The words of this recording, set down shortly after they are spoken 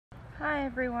Hi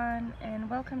everyone, and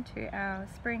welcome to our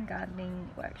spring gardening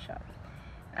workshop.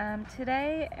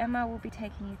 Today Emma will be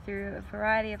taking you through a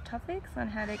variety of topics on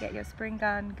how to get your spring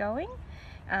garden going.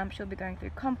 She'll be going through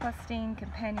composting,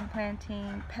 companion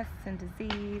planting, pests and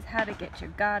disease, how to get your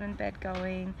garden bed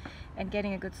going, and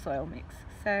getting a good soil mix.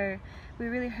 So we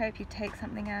really hope you take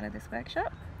something out of this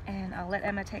workshop, and I'll let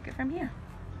Emma take it from here.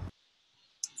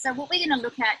 So what we're going to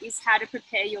look at is how to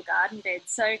prepare your garden bed.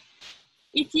 So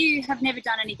if you have never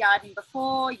done any gardening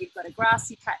before, you've got a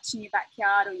grassy patch in your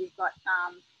backyard, or you've got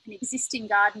an existing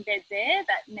garden bed there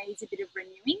that needs a bit of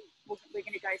renewing, we're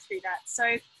going to go through that.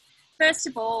 So first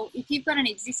of all, if you've got an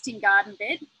existing garden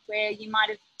bed where you might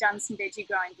have done some veggie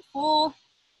growing before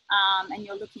and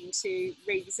you're looking to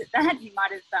revisit that, you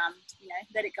might have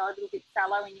let it go a little bit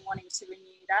fallow and you're wanting to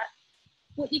renew that.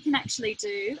 What you can actually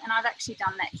do, and I've actually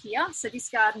done that here. So this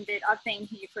garden bed, I've been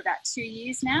here for about 2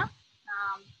 years now.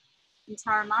 In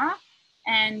Taramara,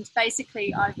 and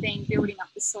basically I've been building up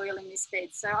the soil in this bed.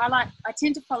 So I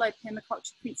tend to follow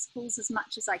permaculture principles as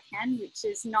much as I can, which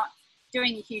is not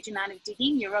doing a huge amount of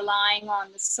digging. You're relying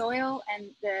on the soil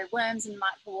and the worms and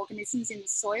microorganisms in the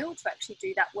soil to actually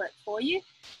do that work for you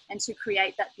and to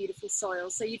create that beautiful soil.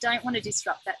 So you don't want to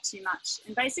disrupt that too much.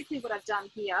 And basically what I've done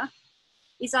here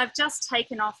is I've just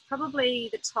taken off probably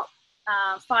the top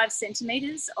 5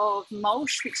 centimetres of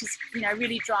mulch, which is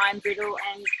really dry and brittle,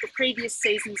 and the previous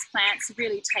season's plants have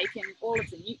really taken all of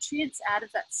the nutrients out of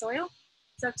that soil.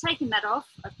 So I've taken that off,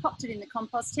 I've popped it in the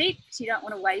compost heap because you don't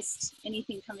want to waste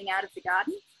anything coming out of the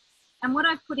garden. And what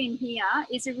I've put in here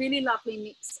is a really lovely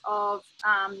mix of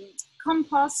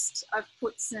compost. I've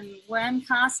put some worm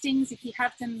castings. If you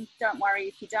have them, don't worry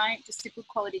if you don't, just a good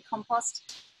quality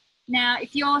compost. Now,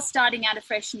 if you're starting out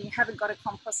afresh and you haven't got a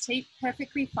compost heap,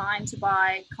 perfectly fine to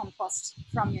buy compost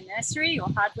from your nursery or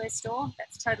hardware store.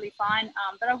 That's totally fine.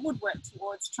 But I would work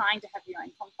towards trying to have your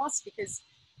own compost, because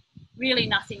really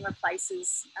nothing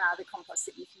replaces the compost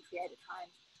that you can create at home.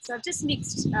 So I've just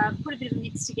mixed, put a bit of a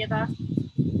mix together.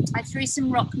 I threw some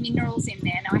rock minerals in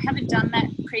there. Now, I haven't done that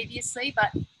previously,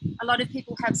 but a lot of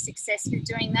people have success with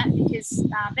doing that because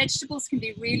vegetables can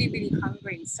be really, really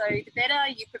hungry. So the better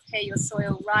you prepare your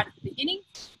soil right at the beginning,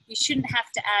 you shouldn't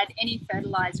have to add any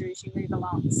fertiliser as you move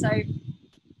along. So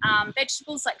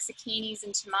vegetables like zucchinis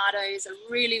and tomatoes are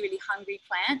really, really hungry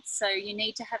plants. So you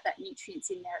need to have that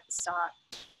nutrients in there at the start.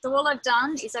 So all I've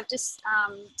done is I've just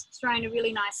thrown a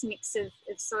really nice mix of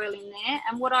soil in there.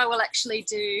 And what I will actually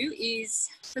do is,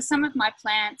 for some of my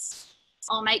plants,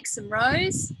 I'll make some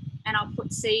rows and I'll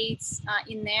put seeds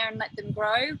in there and let them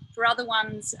grow. For other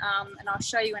ones, and I'll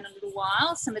show you in a little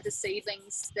while, some of the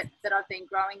seedlings that I've been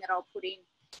growing that I'll put in.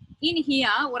 In here,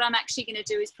 what I'm actually going to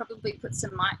do is probably put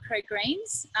some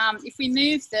microgreens. If we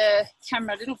move the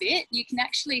camera a little bit, you can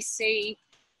actually see,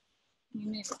 let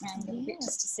me move it around a little bit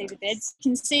just to see the beds.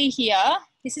 You can see here,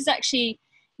 this is actually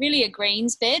really a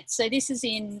greens bed. So this is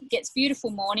gets beautiful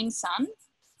morning sun.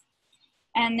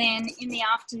 And then in the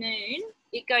afternoon,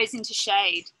 it goes into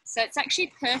shade. So it's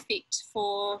actually perfect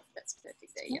for, that's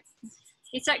perfect there, yep.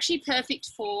 It's actually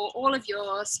perfect for all of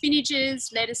your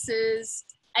spinaches, lettuces,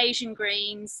 Asian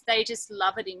greens. They just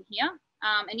love it in here.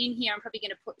 And in here, I'm probably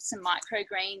going to put some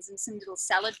microgreens and some little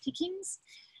salad pickings.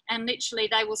 And literally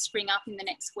they will spring up in the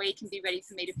next week and be ready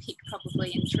for me to pick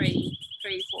probably in 3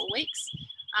 or 4 weeks.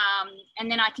 And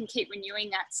then I can keep renewing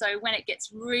that. So when it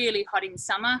gets really hot in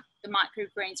summer, the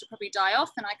microgreens will probably die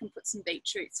off and I can put some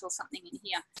beetroots or something in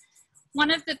here. One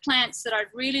of the plants that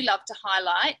I'd really love to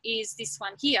highlight is this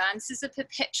one here. And this is a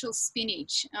perpetual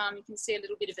spinach. You can see a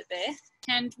little bit of it there.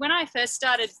 And when I first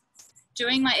started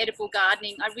doing my edible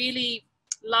gardening, I really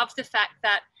loved the fact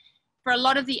that for a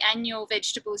lot of the annual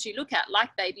vegetables you look at,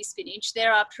 like baby spinach,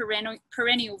 there are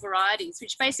perennial varieties,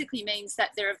 which basically means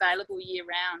that they're available year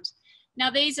round. Now,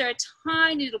 these are a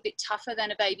tiny little bit tougher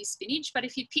than a baby spinach, but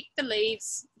if you pick the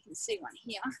leaves, you can see one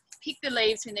here, pick the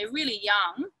leaves when they're really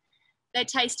young, they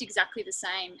taste exactly the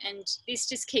same. And this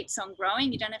just keeps on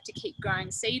growing. You don't have to keep growing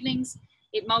seedlings.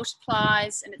 It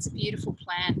multiplies and it's a beautiful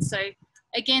plant. So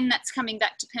again, that's coming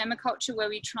back to permaculture, where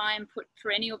we try and put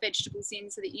perennial vegetables in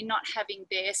so that you're not having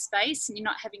bare space and you're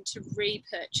not having to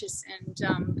repurchase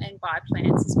and buy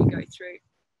plants as we go through.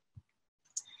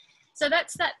 So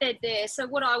that's that bed there. So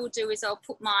what I will do is I'll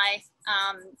put my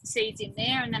seeds in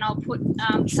there, and then I'll put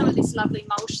some of this lovely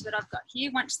mulch that I've got here.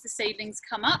 Once the seedlings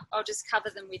come up, I'll just cover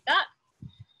them with that,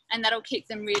 and that'll keep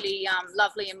them really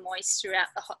lovely and moist throughout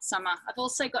the hot summer. I've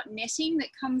also got netting that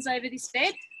comes over this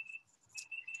bed,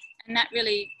 and that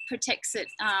really protects it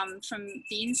from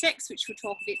the insects, which we'll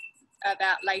talk a bit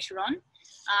about later on.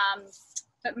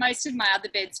 But most of my other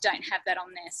beds don't have that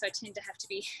on there, so I tend to have to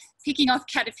be picking off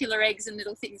caterpillar eggs and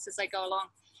little things as I go along.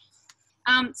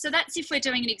 So that's if we're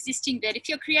doing an existing bed. If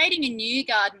you're creating a new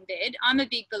garden bed, I'm a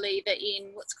big believer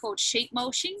in what's called sheet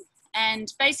mulching.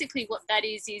 And basically what that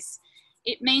is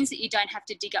it means that you don't have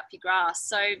to dig up your grass.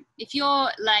 So if you're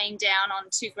laying down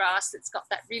onto grass that's got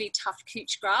that really tough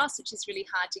couch grass, which is really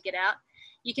hard to get out,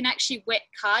 you can actually wet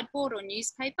cardboard or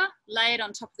newspaper, lay it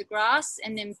on top of the grass,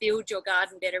 and then build your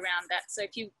garden bed around that. So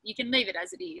if you can leave it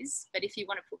as it is, but if you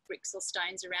want to put bricks or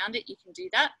stones around it, you can do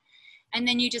that. And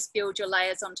then you just build your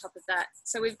layers on top of that.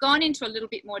 So we've gone into a little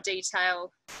bit more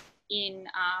detail in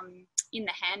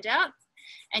the handout,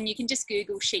 and you can just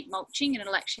Google sheet mulching and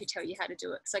it'll actually tell you how to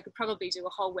do it. So I could probably do a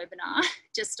whole webinar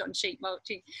just on sheet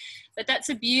mulching, but that's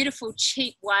a beautiful,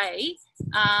 cheap way,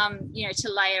 you know,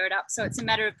 to layer it up. So it's a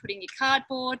matter of putting your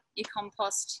cardboard, your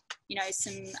compost, you know,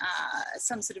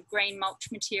 some sort of green mulch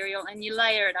material, and you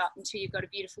layer it up until you've got a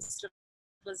beautiful sort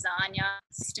of lasagna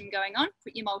system going on.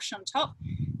 Put your mulch on top,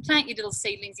 plant your little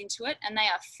seedlings into it, and they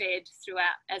are fed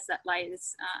throughout as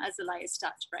the layers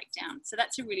start to break down. So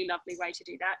that's a really lovely way to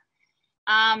do that.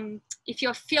 If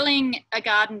you're filling a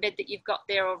garden bed that you've got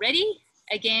there already,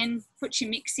 again, put your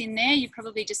mix in there. You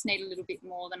probably just need a little bit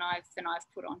more than I've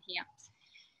put on here.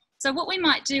 So what we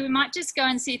might do, we might just go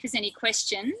and see if there's any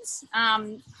questions.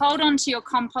 Hold on to your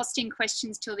composting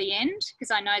questions till the end,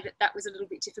 because I know that was a little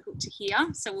bit difficult to hear.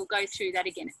 So we'll go through that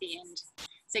again at the end.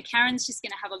 So Karen's just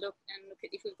going to have a look at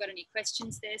if we've got any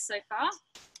questions there so far.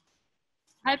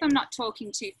 I hope I'm not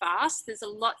talking too fast. There's a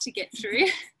lot to get through.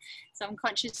 So I'm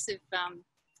conscious of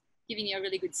giving you a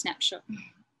really good snapshot.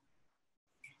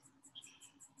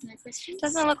 No questions?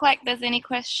 Doesn't look like there's any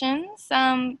questions.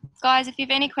 Guys, if you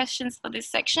have any questions for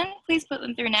this section, please put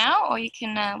them through now, or you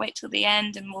can wait till the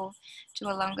end and we'll do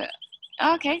a longer.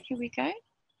 Okay, here we go.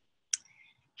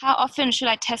 How often should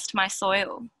I test my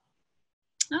soil?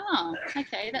 Oh,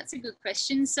 okay, that's a good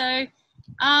question. So,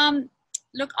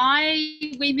 look,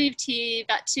 we moved here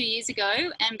about 2 years ago,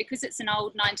 and because it's an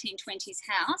old 1920s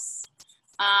house,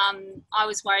 I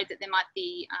was worried that there might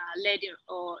be lead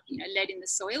in the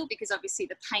soil, because obviously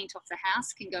the paint off the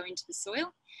house can go into the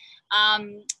soil.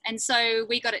 And so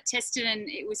we got it tested and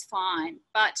it was fine.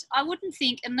 But I wouldn't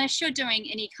think, unless you're doing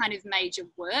any kind of major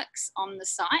works on the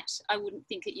site, I wouldn't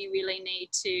think that you really need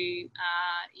to,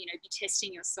 be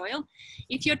testing your soil.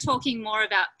 If you're talking more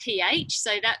about pH,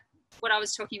 so that what I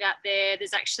was talking about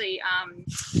there's actually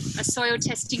a soil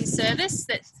testing service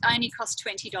that only costs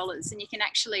 $20, and you can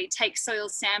actually take soil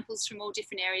samples from all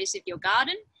different areas of your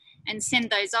garden and send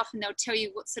those off, and they'll tell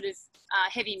you what sort of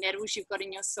heavy metals you've got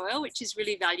in your soil, which is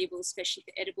really valuable, especially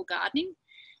for edible gardening.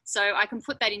 So I can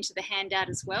put that into the handout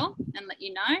as well and let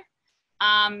you know.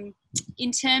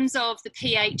 In terms of the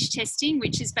pH testing,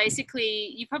 which is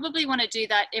basically, you probably want to do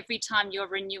that every time you're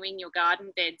renewing your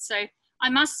garden bed. So I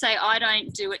must say I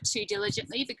don't do it too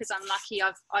diligently, because I'm lucky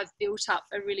I've built up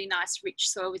a really nice rich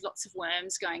soil with lots of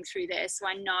worms going through there. So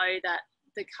I know that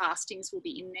the castings will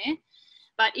be in there.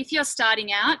 But if you're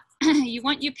starting out, you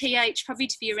want your pH probably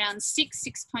to be around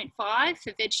 6.5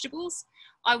 for vegetables.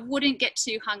 I wouldn't get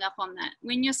too hung up on that.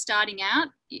 When you're starting out,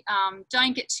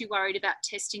 don't get too worried about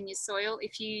testing your soil.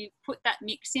 If you put that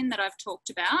mix in that I've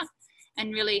talked about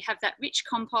and really have that rich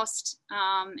compost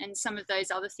and some of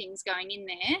those other things going in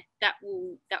there, that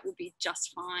will be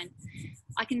just fine.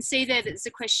 I can see there's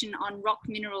a question on rock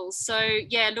minerals. So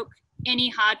yeah, look, any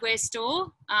hardware store,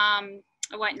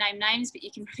 I won't name names, but you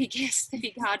can probably guess the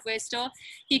big hardware store.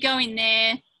 You go in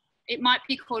there, it might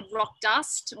be called rock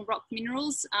dust or rock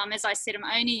minerals. As I said, I'm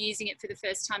only using it for the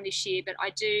first time this year, but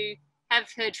I have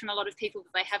heard from a lot of people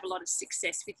that they have a lot of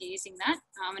success with using that.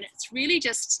 And it's really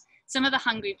just, some of the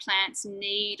hungry plants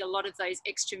need a lot of those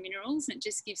extra minerals, and it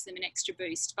just gives them an extra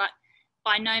boost. But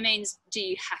by no means do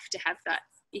you have to have that.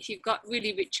 If you've got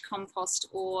really rich compost,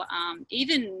 or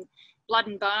even blood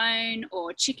and bone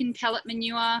or chicken pellet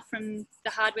manure from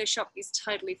the hardware shop, is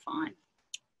totally fine.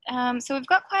 So we've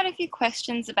got quite a few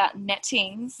questions about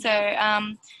netting. So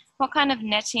what kind of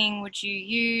netting would you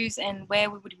use, and where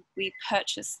would we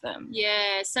purchase them?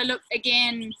 Yeah, so look,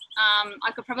 again,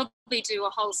 I could probably do a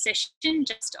whole session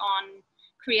just on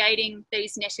creating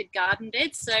these netted garden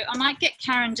beds. So I might get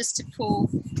Karen just to pull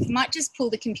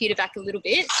the computer back a little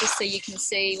bit, just so you can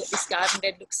see what this garden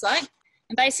bed looks like.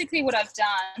 And basically what I've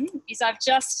done is I've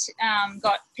just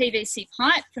got PVC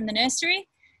pipe from the nursery,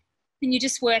 and you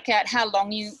just work out how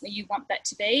long you want that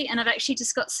to be. And I've actually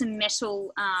just got some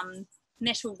metal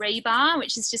rebar,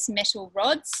 which is just metal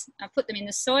rods. I put them in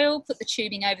the soil, put the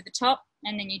tubing over the top,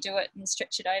 and then you do it and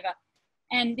stretch it over.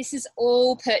 And this is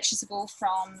all purchasable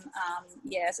from,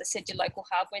 as I said, your local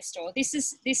hardware store. This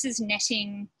is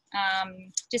netting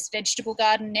just vegetable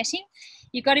garden netting.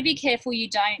 You've got to be careful you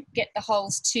don't get the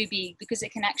holes too big because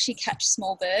it can actually catch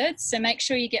small birds. So make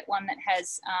sure you get one that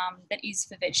has that is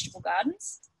for vegetable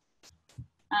gardens.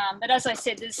 But as I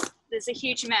said, there's a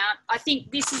huge amount. I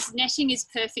think netting is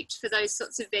perfect for those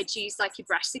sorts of veggies like your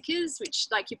brassicas, which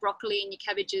like your broccoli and your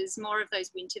cabbages, more of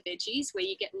those winter veggies where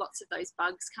you get lots of those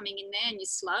bugs coming in there and your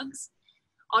slugs.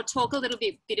 I'll talk a little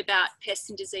bit about pests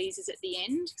and diseases at the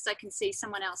end because I can see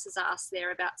someone else has asked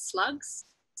there about slugs.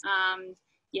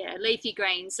 Yeah, leafy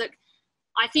greens. Look,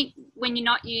 I think when you're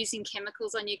not using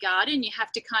chemicals on your garden, you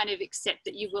have to kind of accept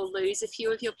that you will lose a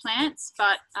few of your plants,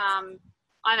 but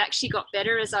I've actually got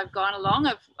better as I've gone along.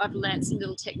 I've learned some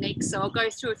little techniques, so I'll go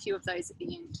through a few of those at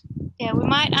the end. Yeah, we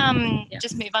might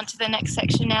just move on to the next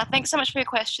section now. Thanks so much for your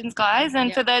questions, guys.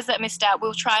 And for those that missed out,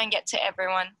 we'll try and get to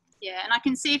everyone. Yeah, and I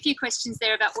can see a few questions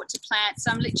there about what to plant, so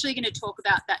I'm literally going to talk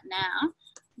about that now.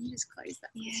 Can you just close that?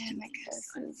 Yeah, my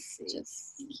cursor's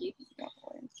just... Thank you.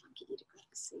 I'll get you to grab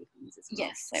the seedlings as well.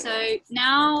 Yes, so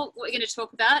now what we're going to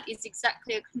talk about is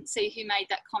exactly, I couldn't see who made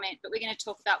that comment, but we're going to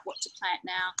talk about what to plant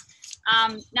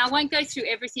now. Now I won't go through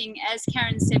everything. As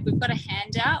Karen said, we've got a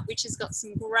handout which has got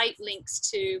some great links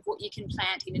to what you can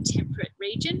plant in a temperate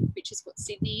region, which is what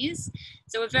Sydney is.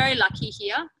 So we're very lucky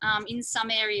here. In some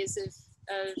areas of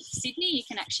Sydney, you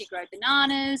can actually grow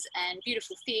bananas and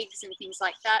beautiful figs and things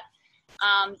like that.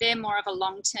 They're more of a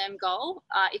long-term goal.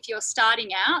 If you're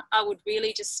starting out, I would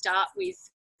really just start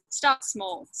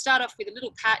small. Start off with a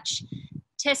little patch,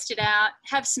 test it out,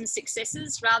 have some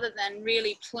successes rather than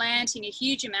really planting a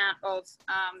huge amount of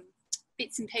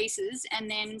bits and pieces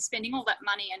and then spending all that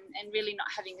money and really not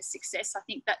having a success. I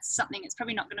think that's something that's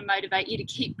probably not going to motivate you to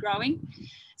keep growing.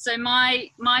 So my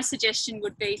suggestion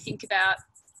would be think about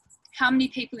how many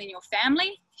people in your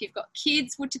family. If you've got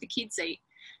kids, what do the kids eat?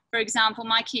 For example,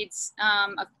 my kids,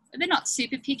 they're not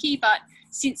super picky, but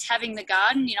since having the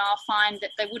garden, you know, I'll find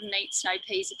that they wouldn't eat snow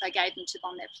peas if I gave them to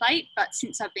on their plate, but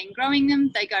since I've been growing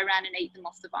them, they go around and eat them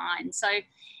off the vine. So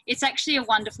it's actually a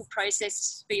wonderful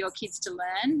process for your kids to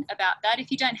learn about that.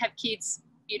 If you don't have kids,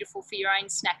 beautiful, for your own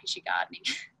snack as you're gardening.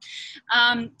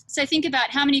 So think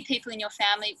about how many people in your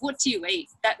family, what do you eat?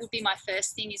 That would be my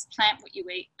first thing, is plant what you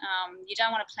eat. You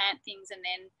don't want to plant things and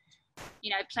then, you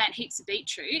know, plant heaps of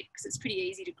beetroot because it's pretty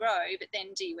easy to grow, but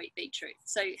then do you eat beetroot?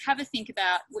 So have a think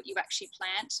about what you actually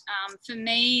plant. For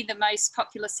me, the most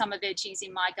popular summer veggies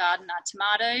in my garden are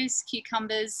tomatoes,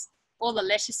 cucumbers, all the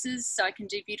lettuces, so I can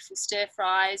do beautiful stir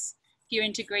fries. If you're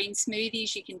into green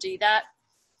smoothies, you can do that.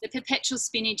 The perpetual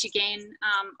spinach again,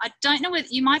 I don't know whether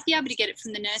you might be able to get it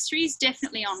from the nurseries,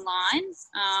 definitely online.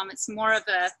 It's more of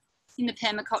a, in the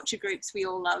permaculture groups, we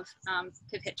all love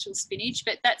perpetual spinach,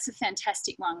 but that's a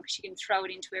fantastic one because you can throw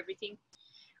it into everything.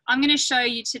 I'm going to show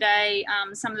you today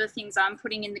some of the things I'm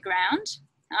putting in the ground.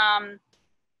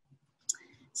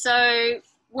 So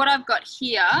what I've got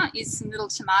here is some little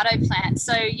tomato plants.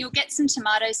 So you'll get some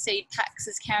tomato seed packs,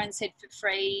 as Karen said, for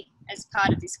free as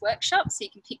part of this workshop, so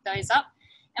you can pick those up.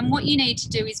 And what you need to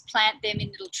do is plant them in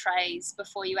little trays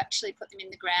before you actually put them in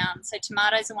the ground. So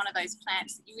tomatoes are one of those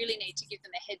plants that you really need to give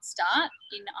them a head start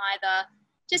in either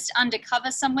just under cover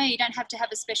somewhere. You don't have to have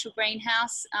a special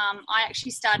greenhouse. I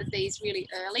actually started these really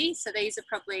early. So these are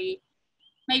probably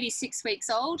maybe 6 weeks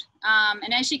old.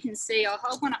 And as you can see, I'll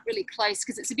hold one up really close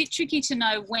because it's a bit tricky to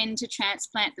know when to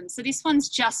transplant them. So this one's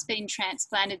just been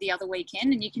transplanted the other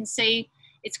weekend, and you can see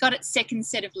it's got its second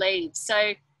set of leaves.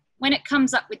 So when it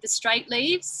comes up with the straight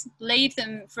leaves, leave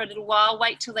them for a little while,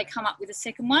 wait till they come up with a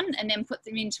second one, and then put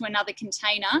them into another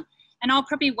container. And I'll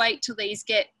probably wait till these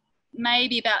get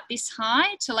maybe about this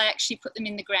high till I actually put them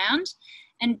in the ground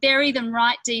and bury them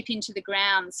right deep into the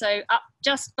ground. So up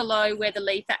just below where the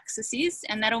leaf axis is,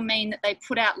 and that'll mean that they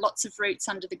put out lots of roots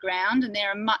under the ground and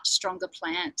they're a much stronger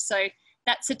plant. So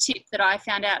that's a tip that I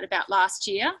found out about last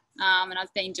year, and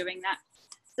I've been doing that.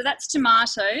 So that's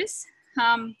tomatoes.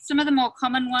 Some of the more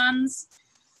common ones,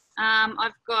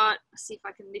 I've got, let's see if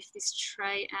I can lift this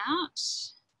tray out.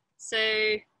 So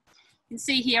you can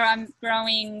see here I'm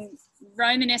growing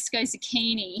Romanesco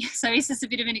zucchini. So this is a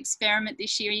bit of an experiment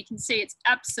this year. You can see it's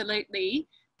absolutely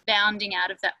bounding out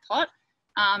of that pot.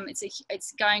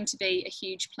 It's going to be a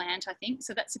huge plant, I think.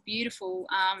 So that's a beautiful,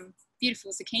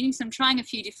 beautiful zucchini. So I'm trying a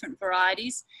few different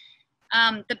varieties.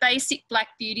 The basic Black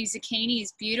Beauty zucchini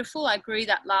is beautiful. I grew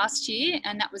that last year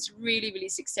and that was really, really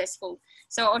successful.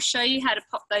 So I'll show you how to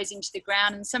pop those into the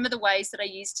ground and some of the ways that I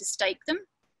use to stake them.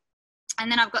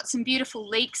 And then I've got some beautiful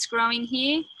leeks growing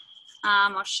here.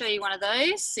 I'll show you one of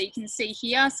those so you can see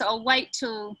here. So I'll wait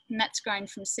till, and that's grown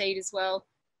from seed as well.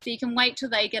 So you can wait till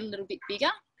they get a little bit bigger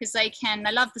because they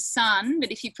love the sun,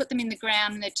 but if you put them in the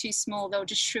ground and they're too small, they'll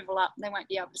just shrivel up and they won't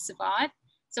be able to survive.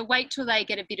 So wait till they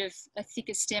get a bit of a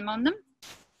thicker stem on them.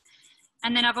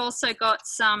 And then I've also got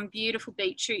some beautiful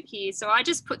beetroot here. So I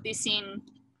just put this in,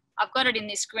 I've got it in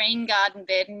this green garden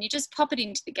bed, and you just pop it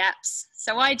into the gaps.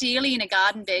 So ideally in a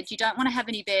garden bed, you don't want to have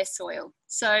any bare soil.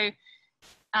 So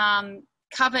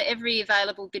cover every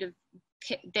available bit of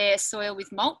bare soil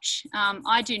with mulch.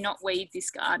 I do not weed this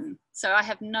garden. So I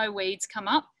have no weeds come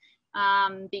up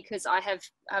because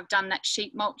I've done that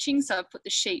sheet mulching. So I've put the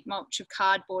sheet mulch of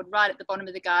cardboard right at the bottom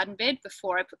of the garden bed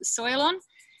before I put the soil on.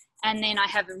 And then I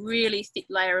have a really thick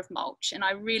layer of mulch, and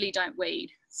I really don't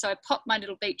weed. So I pop my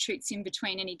little beetroots in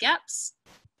between any gaps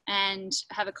and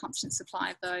have a constant supply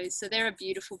of those. So they're a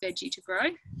beautiful veggie to grow,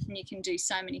 and you can do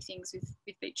so many things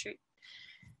with beetroot.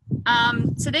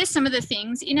 So there's some of the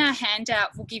things. In our handout,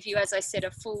 we'll give you, as I said,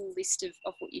 a full list of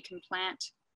what you can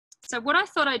plant. So what I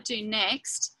thought I'd do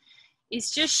next is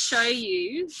just show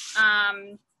you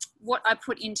what I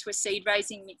put into a seed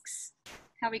raising mix.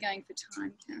 How are we going for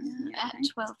time, Karen? At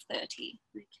 12:30.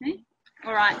 Okay.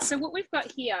 All right. So what we've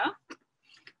got here,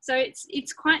 so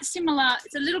it's quite similar.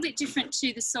 It's a little bit different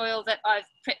to the soil that I've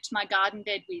prepped my garden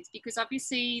bed with, because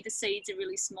obviously the seeds are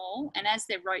really small, and as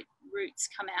their roots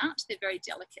come out, they're very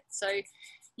delicate. So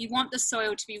you want the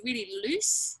soil to be really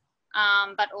loose,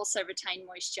 but also retain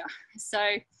moisture.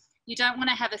 So you don't want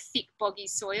to have a thick, boggy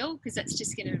soil, because that's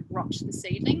just going to rot the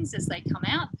seedlings as they come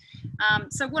out.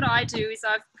 So what I do is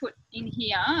I've put in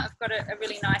here, I've got a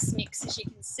really nice mix, as you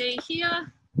can see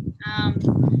here.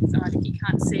 Sorry, I think you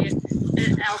can't see it.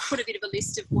 And I'll put a bit of a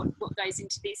list of what goes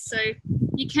into this. So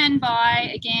you can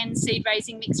buy, again, seed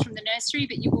raising mix from the nursery,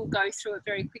 but you will go through it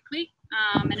very quickly.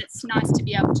 And it's nice to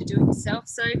be able to do it yourself.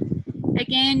 So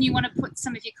again, you want to put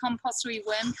some of your compost or your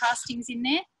worm castings in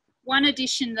there. One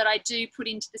addition that I do put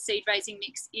into the seed raising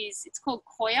mix is, it's called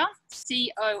Coir,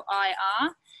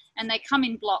 C-O-I-R, and they come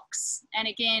in blocks. And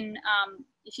again,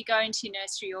 if you go into your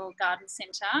nursery or garden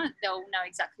centre, they'll know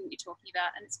exactly what you're talking about.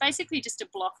 And it's basically just a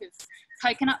block of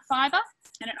coconut fibre,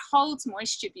 and it holds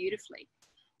moisture beautifully.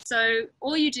 So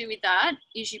all you do with that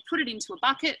is you put it into a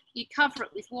bucket, you cover it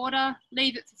with water,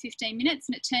 leave it for 15 minutes,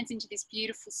 and it turns into this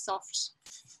beautiful soft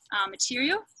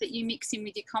material that you mix in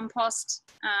with your compost.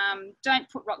 Don't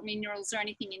put rock minerals or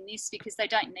anything in this, because they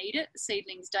don't need it. The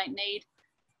seedlings don't need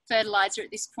fertilizer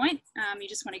at this point. You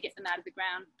just want to get them out of the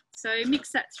ground. So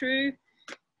mix that through,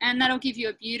 and that'll give you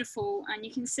a beautiful, and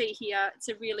you can see here, it's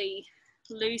a really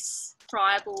loose,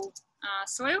 friable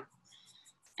soil.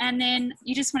 And then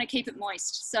you just want to keep it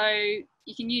moist. So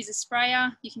you can use a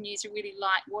sprayer, you can use a really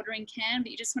light watering can, but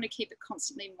you just want to keep it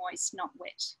constantly moist, not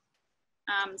wet.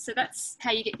 So that's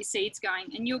how you get your seeds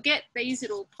going. And you'll get these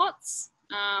little pots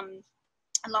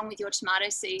along with your tomato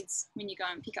seeds when you go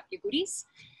and pick up your goodies.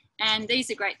 And these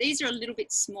are great. These are a little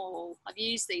bit small. I've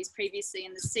used these previously,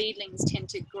 and the seedlings tend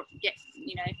to get,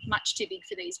 much too big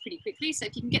for these pretty quickly. So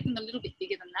if you can get them a little bit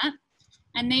bigger than that.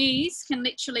 And these can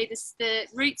literally, the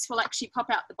roots will actually pop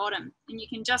out the bottom, and you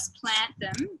can just plant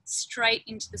them straight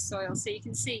into the soil. So you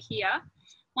can see here,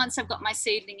 once I've got my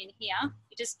seedling in here,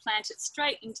 you just plant it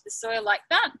straight into the soil like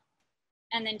that,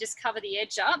 and then just cover the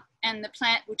edge up, and the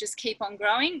plant will just keep on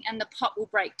growing, and the pot will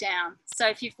break down. So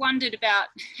if you've wondered about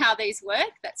how these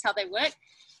work, that's how they work.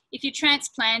 If you're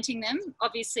transplanting them,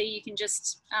 obviously you can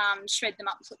just shred them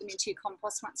up and put them into your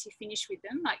compost once you finish with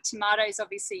them. Like tomatoes,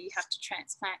 obviously you have to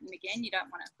transplant them again. You don't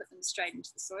want to put them straight into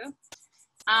the soil.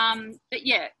 But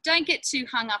yeah, don't get too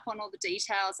hung up on all the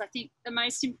details. I think the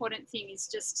most important thing is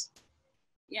just,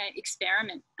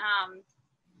 experiment.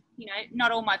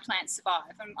 Not all my plants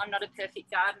survive. I'm not a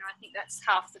perfect gardener. I think that's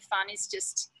half the fun, is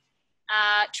just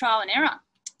trial and error.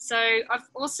 So I've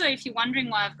also, if you're wondering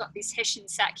why I've got this Hessian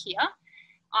sack here,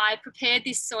 I prepared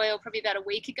this soil probably about a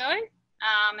week ago,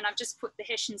 and I've just put the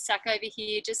Hessian sack over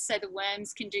here just so the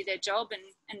worms can do their job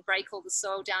and break all the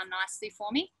soil down nicely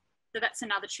for me. So that's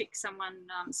another trick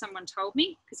someone told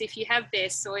me, because if you have bare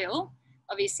soil,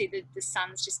 obviously the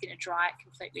sun's just going to dry it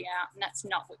completely out, and that's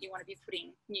not what you want to be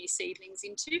putting new seedlings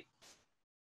into.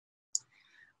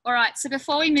 All right, so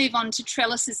before we move on to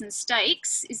trellises and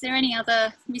stakes, is there any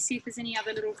other, let me see if there's any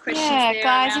other little questions there. Yeah,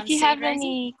 guys, if you have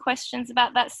any questions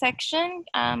about that section,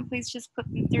 please just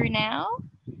put them through now.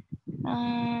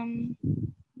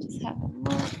 Just have a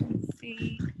look and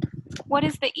see. What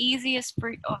is the easiest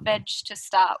fruit or veg to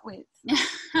start with?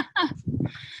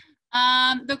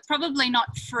 Look, probably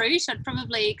not fruit. I'd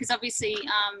probably, because obviously,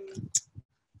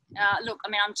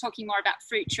 I'm talking more about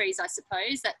fruit trees, I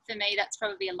suppose. That for me, that's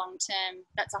probably a long-term,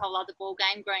 that's a whole other ball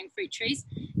game, growing fruit trees.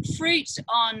 Fruit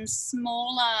on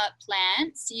smaller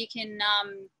plants, you can,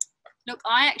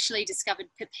 I actually discovered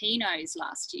pepinos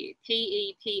last year,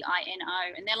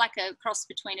 P-E-P-I-N-O, and they're like a cross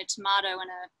between a tomato and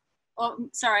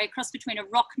a cross between a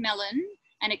rock melon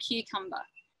and a cucumber.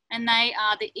 And they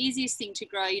are the easiest thing to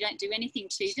grow. You don't do anything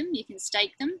to them. You can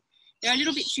stake them. They're a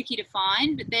little bit tricky to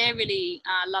find, but they're really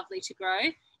lovely to grow.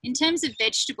 In terms of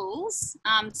vegetables,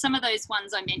 some of those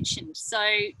ones I mentioned. So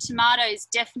tomatoes,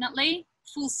 definitely,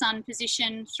 full sun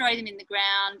position, throw them in the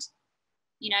ground,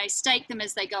 stake them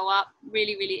as they go up,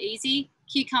 really, really easy.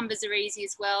 Cucumbers are easy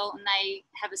as well, and they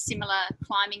have a similar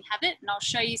climbing habit, and I'll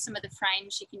show you some of the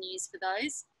frames you can use for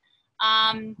those.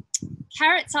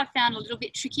 Carrots I found a little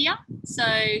bit trickier, so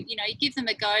you give them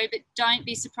a go, but don't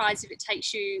be surprised if it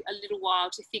takes you a little while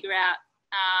to figure out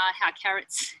how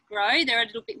carrots grow. They're a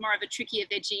little bit more of a trickier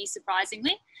veggie,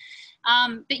 surprisingly.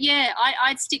 But yeah,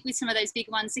 I'd stick with some of those big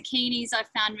ones. Zucchinis I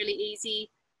found really easy,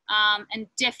 and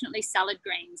definitely salad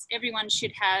greens. Everyone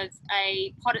should have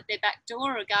a pot at their back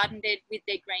door or a garden bed with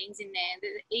their greens in there.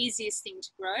 They're the easiest thing to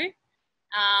grow,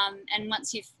 and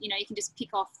once you can just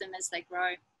pick off them as they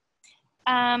grow.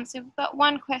 So we've got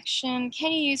one question.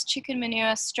 Can you use chicken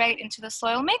manure straight into the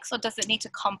soil mix, or does it need to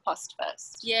compost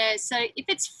first? Yeah, so if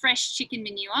it's fresh chicken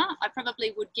manure, I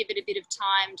probably would give it a bit of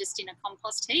time just in a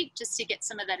compost heap, just to get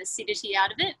some of that acidity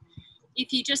out of it.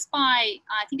 If you just buy,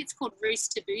 I think it's called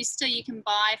Rooster Booster, you can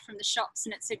buy from the shops,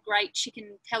 and it's a great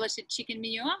pelleted chicken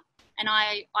manure. And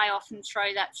I often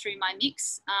throw that through my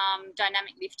mix.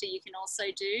 Dynamic lifter you can also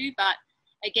do, but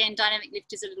again, dynamic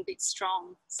lift is a little bit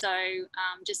strong. So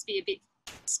just be a bit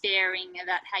sparing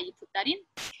about how you put that in.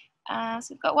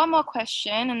 So we've got one more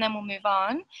question and then we'll move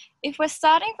on. If we're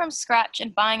starting from scratch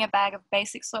and buying a bag of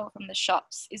basic soil from the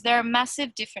shops, is there a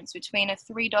massive difference between a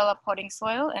 $3 potting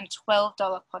soil and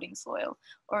 $12 potting soil,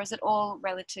 or is it all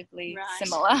relatively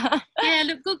similar? Yeah,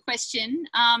 look, good question.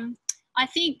 I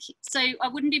think, so I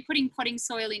wouldn't be putting potting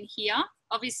soil in here.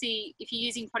 Obviously, if you're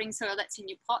using potting soil, that's in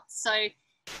your pots. So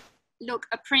look,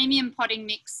 a premium potting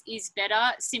mix is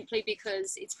better simply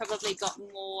because it's probably got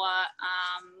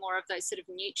more of those sort of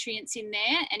nutrients in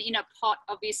there. And in a pot,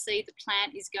 obviously, the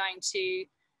plant is going to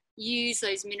use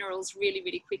those minerals really,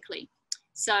 really quickly.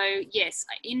 So yes,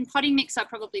 in potting mix, I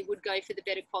probably would go for the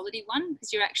better quality one,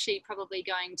 because you're actually probably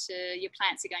your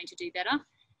plants are going to do better.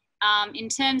 In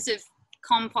terms of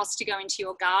compost to go into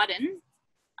your garden,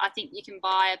 I think you can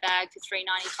buy a bag for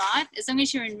 $3.95. As long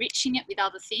as you're enriching it with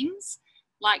other things,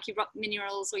 like your rock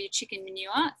minerals or your chicken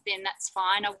manure, then that's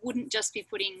fine. I wouldn't just be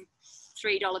putting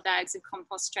 $3 bags of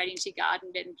compost straight into your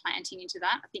garden bed and planting into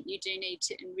that. I think you do need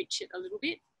to enrich it a little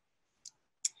bit.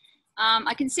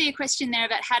 I can see a question there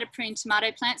about how to prune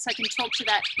tomato plants. So I can talk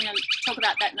about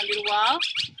that in a little while.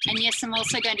 And yes, I'm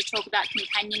also going to talk about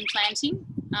companion planting,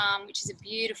 which is a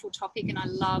beautiful topic, and I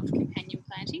love companion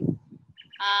planting.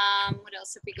 What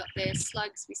else have we got there?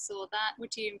 Slugs, we saw that.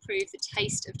 Would you improve the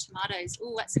taste of tomatoes?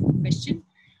 Oh, that's a good question.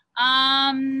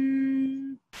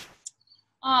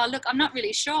 Oh, look, I'm not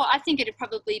really sure. I think it'd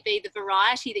probably be the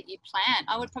variety that you plant.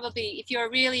 I would probably, if you're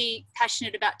really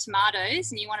passionate about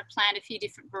tomatoes and you want to plant a few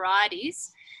different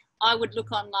varieties, I would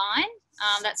look online.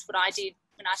 That's what I did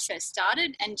when I first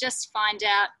started, and just find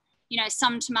out,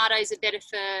 some tomatoes are better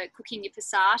for cooking your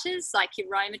passatas, like your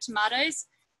Roma tomatoes.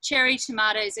 Cherry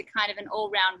tomatoes are kind of an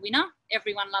all-round winner.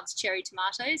 Everyone loves cherry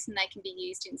tomatoes, and they can be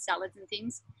used in salads and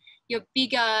things. Your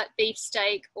bigger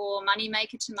beefsteak or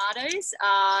moneymaker tomatoes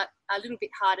are a little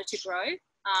bit harder to grow.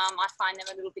 I find them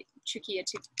a little bit trickier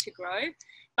to grow.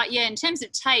 But yeah, in terms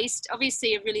of taste,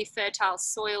 obviously a really fertile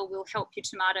soil will help your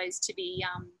tomatoes to be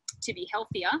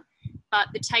healthier. But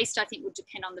the taste, I think, would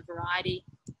depend on the variety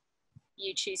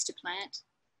you choose to plant.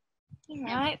 All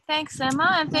right, thanks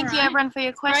Emma, and thank you everyone for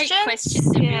your questions. Great questions,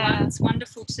 everyone. Yeah. It's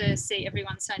wonderful to see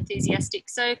everyone so enthusiastic.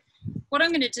 So what I'm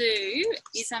going to do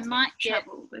is I might be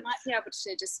able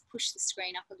to just push the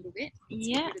screen up a little bit.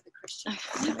 Yeah. I'm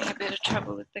having a bit of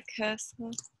trouble with the cursor.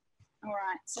 All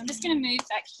right, so I'm just going to move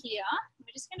back here.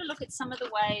 We're just going to look at some of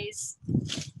the ways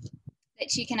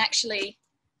that you can actually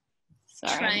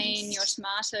train your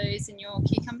tomatoes and your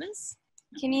cucumbers.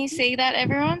 Can you see that,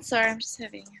 everyone? Sorry, I'm just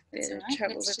having a bit of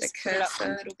trouble with the cursor. Put it up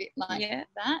a little bit like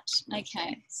that.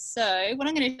 Okay, so what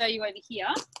I'm going to show you over here,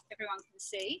 everyone can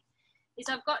see, is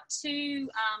I've got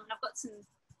I've got some,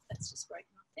 that's just broken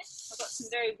off there. I've got some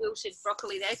very wilted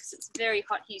broccoli there because it's very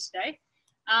hot here today.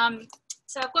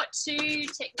 So I've got two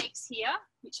techniques here,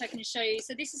 which I can show you.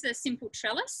 So this is a simple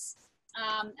trellis.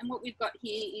 And what we've got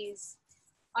here is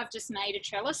I've just made a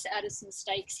trellis out of some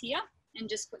stakes here and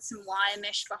just put some wire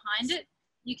mesh behind it.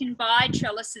 You can buy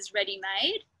trellises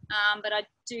ready-made, but I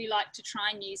do like to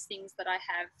try and use things that I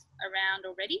have around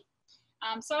already.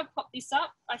 So I've popped this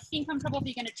up. I think I'm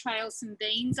probably going to trail some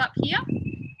beans up here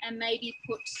and maybe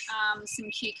put some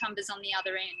cucumbers on the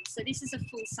other end. So this is a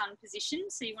full sun position.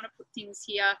 So you want to put things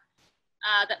here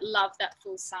that love that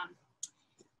full sun.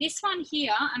 This one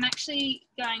here, I'm actually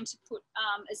going to put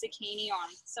a zucchini on.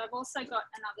 So I've also got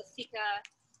another thicker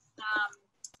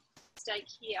stake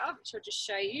here, which I'll just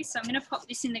show you. So I'm going to pop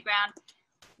this in the ground.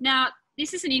 Now,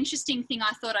 this is an interesting thing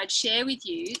I thought I'd share with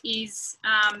you is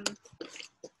that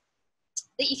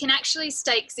you can actually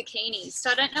stake zucchinis.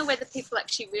 So I don't know whether people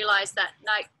actually realise that.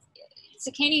 Like,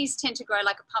 zucchinis tend to grow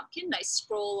like a pumpkin. They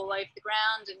sprawl all over the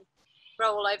ground and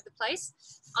grow all over the place.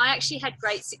 I actually had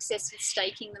great success with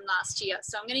staking them last year.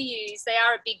 So I'm going to use, they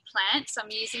are a big plant, so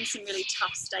I'm using some really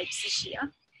tough stakes this year.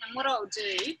 And what I'll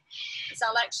do is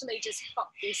I'll actually just pop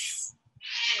this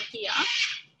in here.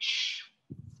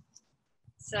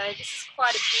 So this is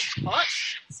quite a big pot.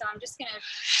 So I'm just going to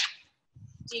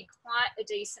dig quite a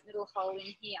decent little hole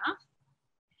in here.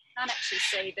 Can't actually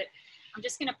see, but I'm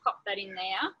just going to pop that in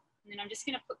there. And then I'm just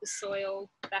going to put the soil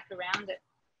back around it.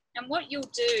 And what you'll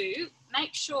do,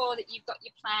 make sure that you've got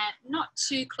your plant not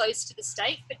too close to the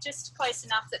stake, but just close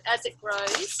enough that as it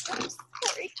grows,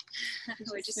 sorry,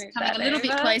 we're just coming a little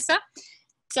bit closer.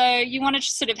 So you want to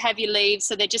sort of have your leaves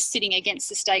so they're just sitting against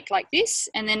the stake like this,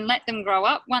 and then let them grow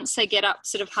up. Once they get up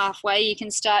sort of halfway, you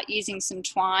can start using some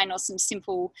twine or some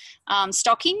simple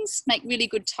stockings. Make really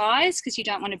good ties because you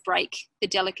don't want to break the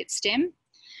delicate stem.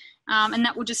 And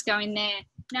that will just go in there.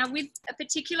 Now, with a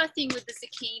particular thing with the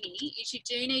zucchini is you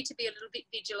do need to be a little bit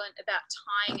vigilant about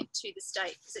tying it to the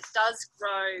stake because it does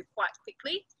grow quite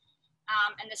quickly,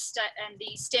 and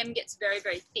the stem gets very,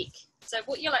 very thick. So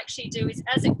what you'll actually do is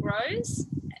as it grows,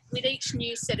 with each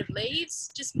new set of leaves,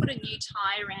 just put a new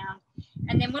tie around.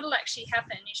 And then what will actually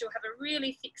happen is you'll have a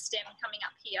really thick stem coming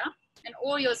up here, and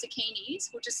all your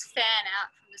zucchinis will just fan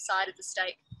out from the side of the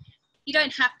stake. You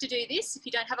don't have to do this if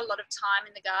you don't have a lot of time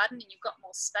in the garden and you've got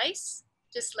more space.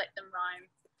 Just let them roam.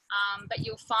 But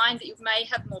you'll find that you may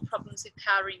have more problems with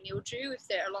powdery mildew if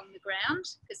they're along the ground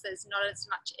because there's not as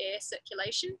much air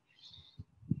circulation.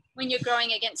 When you're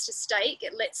growing against a stake,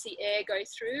 it lets the air go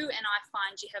through, and I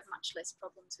find you have much less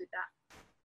problems with that.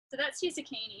 So that's your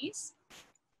zucchinis.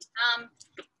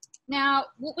 Now,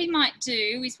 what we might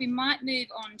do is we might move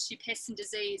on to pests and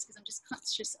disease because I'm just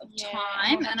conscious of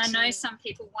time, and I know some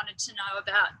people wanted to know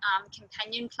about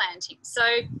companion planting. So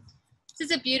this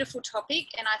is a beautiful topic,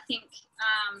 and I think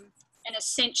an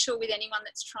essential with anyone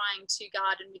that's trying to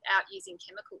garden without using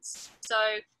chemicals. So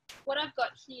what I've got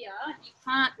here,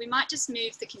 we might just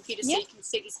move the computer so you can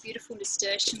see this beautiful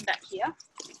nasturtium back here.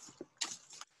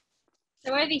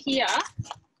 So over here,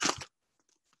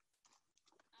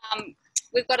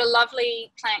 we've got a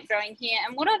lovely plant growing here.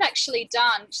 And what I've actually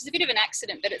done, which is a bit of an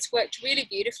accident, but it's worked really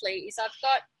beautifully, is I've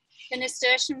got the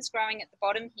nasturtiums growing at the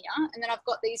bottom here, and then I've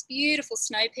got these beautiful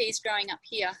snow peas growing up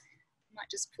here. I might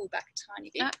just pull back a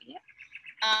tiny bit.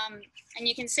 And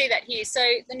you can see that here. So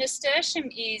the nasturtium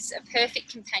is a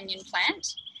perfect companion plant,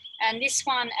 and this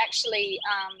one actually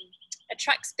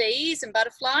attracts bees and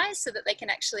butterflies so that they can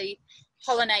actually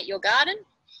pollinate your garden.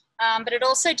 But it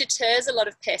also deters a lot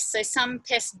of pests. So some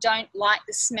pests don't like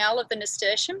the smell of the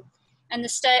nasturtium, and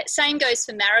the same goes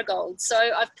for marigolds. So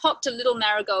I've popped a little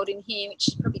marigold in here, which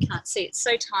you probably can't see. It's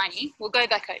so tiny. We'll go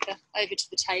back over to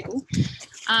the table.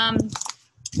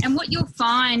 And what you'll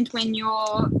find when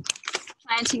you're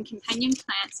planting companion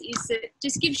plants is that it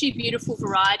just gives you beautiful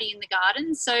variety in the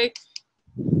garden. So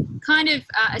kind of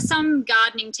some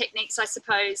gardening techniques, I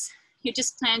suppose, you're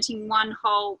just planting one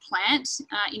whole plant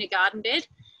in a garden bed.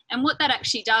 And what that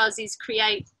actually does is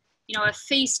create, you know, a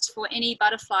feast for any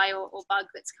butterfly or bug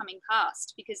that's coming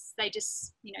past, because they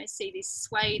just, you know, see this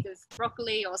swathe of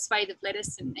broccoli or swathe of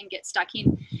lettuce and get stuck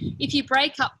in. If you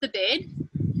break up the bed,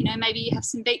 you know, maybe you have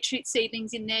some beetroot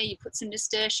seedlings in there, you put some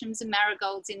nasturtiums and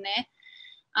marigolds in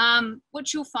there,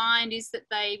 what you'll find is that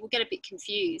they will get a bit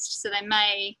confused. So they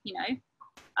may, you know,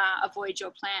 avoid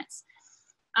your plants.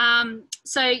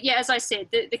 So yeah, as I said,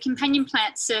 the companion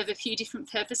plants serve a few different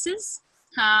purposes.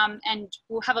 And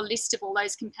we'll have a list of all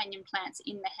those companion plants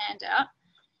in the handout.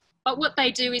 But what they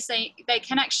do is they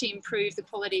can actually improve the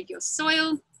quality of your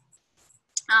soil,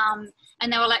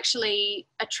 and they will actually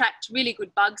attract really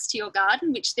good bugs to your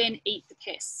garden, which then eat the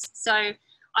pests. So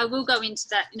I will go into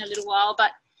that in a little while,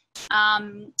 but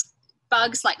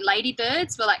bugs like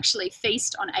ladybirds will actually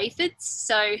feast on aphids.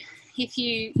 So if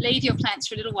you leave your plants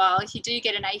for a little while, if you do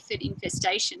get an aphid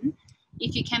infestation,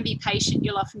 if you can be patient,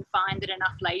 you'll often find that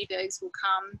enough ladybirds will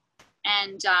come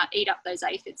and eat up those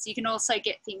aphids. You can also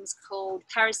get things called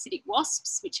parasitic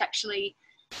wasps, which actually,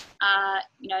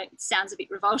 you know, it sounds a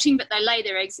bit revolting, but they lay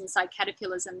their eggs inside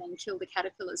caterpillars and then kill the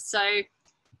caterpillars. So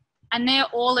and they're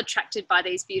all attracted by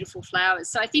these beautiful flowers.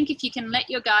 So I think if you can let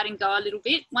your garden go a little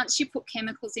bit, once you put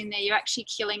chemicals in there, you're actually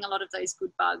killing a lot of those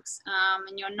good bugs,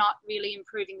 and you're not really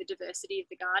improving the diversity of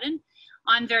the garden.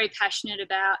 I'm very passionate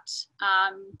about,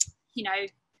 you know,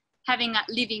 having that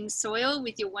living soil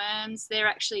with your worms. They're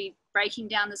actually breaking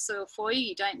down the soil for you.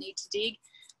 You don't need to dig.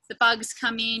 The bugs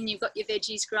come in, you've got your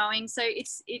veggies growing. So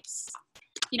it's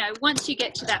you know, once you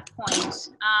get to that point,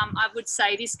 I would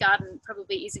say this garden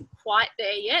probably isn't quite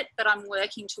there yet, but I'm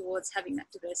working towards having that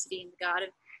diversity in the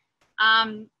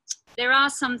garden. There are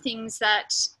some things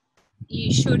that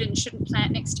you should and shouldn't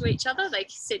plant next to each other. They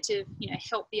said to, you know,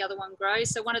 help the other one grow.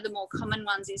 So one of the more common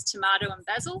ones is tomato and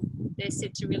basil. They're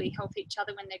said to really help each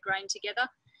other when they're grown together.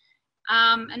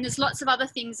 And there's lots of other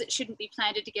things that shouldn't be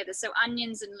planted together. So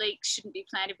onions and leeks shouldn't be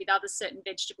planted with other certain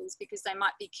vegetables because they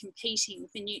might be competing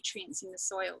for nutrients in the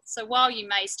soil. So while you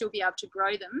may still be able to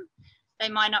grow them, they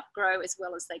might not grow as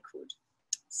well as they could.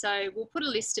 So we'll put a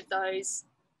list of those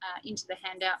into the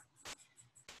handout.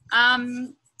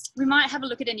 We might have a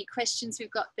look at any questions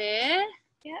we've got there.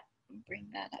 Yep, bring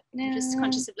that up now. I'm just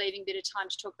conscious of leaving a bit of time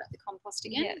to talk about the compost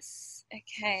again. Yes,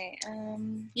 okay.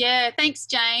 Yeah, thanks,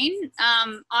 Jane.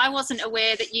 I wasn't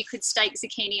aware that you could stake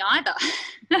zucchini either,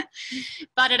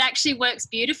 but it actually works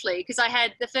beautifully because I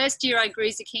had, the first year I grew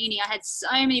zucchini, I had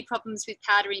so many problems with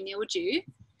powdery mildew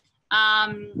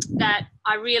that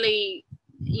I really,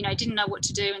 you know, didn't know what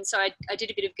to do. And so I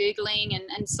did a bit of Googling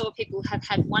and saw people have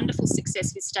had wonderful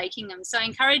success with staking them. So I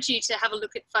encourage you to have a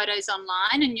look at photos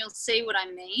online and you'll see what I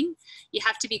mean. You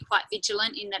have to be quite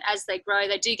vigilant in that as they grow,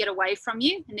 they do get away from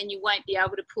you and then you won't be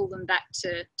able to pull them back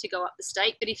to go up the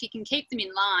stake. But if you can keep them in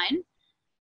line,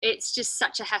 it's just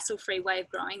such a hassle-free way of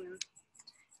growing them.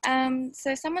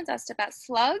 So someone's asked about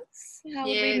slugs. How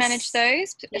would we manage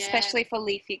those, especially for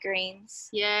leafy greens?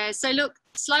 Yeah, so look,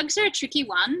 slugs are a tricky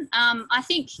one. I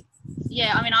think,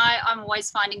 yeah, I mean, I'm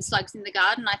always finding slugs in the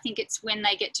garden. I think it's when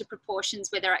they get to proportions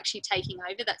where they're actually taking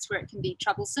over, that's where it can be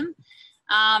troublesome.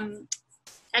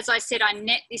 As I said, I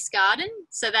net this garden,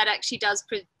 so that actually does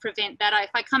prevent that.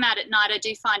 If I come out at night, I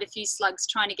do find a few slugs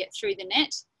trying to get through the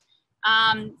net.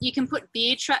 You can put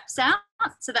beer traps out,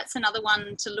 so that's another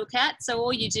one to look at. So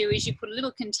all you do is you put a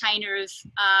little container of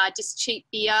just cheap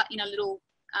beer in a little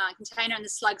container and the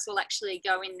slugs will actually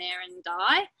go in there and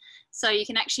die. So you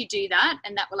can actually do that,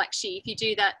 and that will actually, if you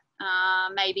do that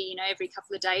maybe, you know, every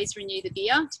couple of days, renew the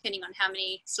beer depending on how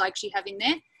many slugs you have in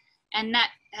there, and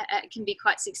that can be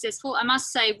quite successful. I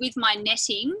must say, with my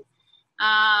netting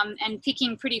and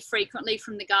picking pretty frequently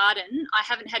from the garden, I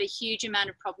haven't had a huge amount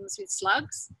of problems with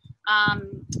slugs.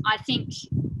 I think,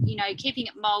 you know, keeping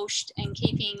it mulched and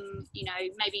keeping, you know,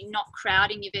 maybe not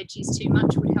crowding your veggies too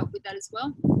much would help with that as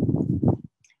well.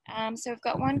 So we've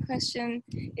got one question.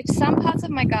 If some parts of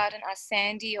my garden are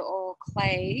sandy or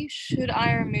clay, should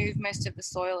I remove most of the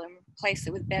soil and replace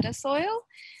it with better soil?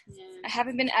 Yeah.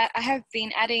 I have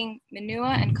been adding manure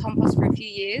and compost for a few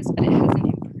years, but it hasn't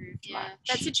improved much.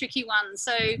 That's a tricky one.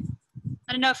 So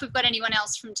I don't know if we've got anyone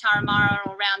else from Tarahumara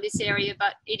or around this area,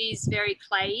 but it is very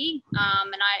clayey,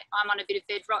 and I'm on a bit of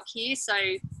bedrock here, so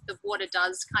the water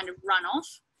does kind of run off.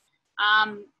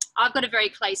 I've got a very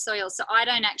clay soil, so I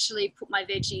don't actually put my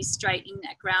veggies straight in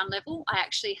at ground level. I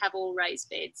actually have all raised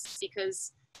beds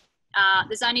because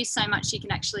there's only so much you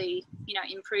can actually, you know,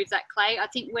 improve that clay. I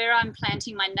think where I'm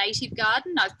planting my native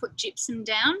garden, I've put gypsum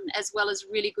down as well as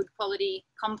really good quality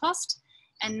compost,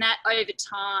 and that over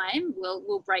time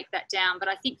will break that down. But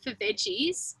I think for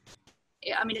veggies,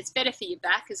 I mean, it's better for your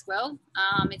back as well.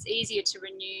 It's easier to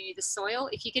renew the soil.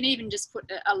 If you can even just put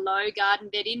a low garden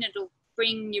bed in, it'll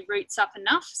bring your roots up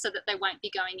enough so that they won't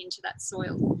be going into that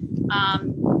soil.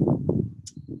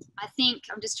 I think,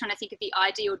 I'm just trying to think of the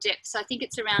ideal depth. So I think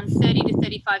it's around 30 to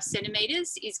 35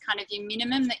 centimetres is kind of your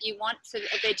minimum that you want for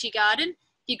a veggie garden.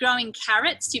 If you're growing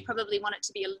carrots, you probably want it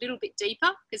to be a little bit deeper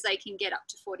because they can get up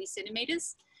to 40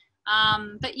 centimetres.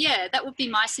 But yeah, that would be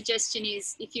my suggestion,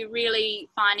 is if you're really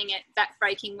finding it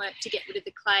back-breaking work to get rid of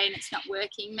the clay and it's not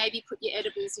working, maybe put your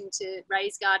edibles into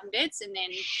raised garden beds and then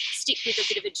stick with a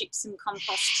bit of a gypsum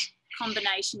compost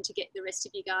combination to get the rest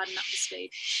of your garden up to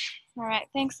speed. All right,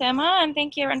 thanks Emma, and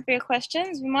thank you everyone for your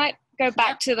questions. We might go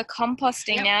back to the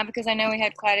composting now because I know we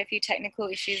had quite a few technical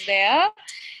issues there,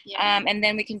 and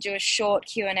then we can do a short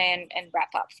Q&A and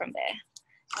wrap up from there.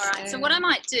 All right, so what I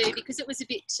might do, because it was a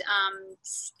bit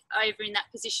over in that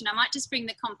position, I might just bring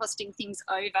the composting things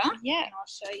over. Yeah. And I'll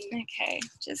show you. Okay,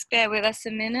 just bear with us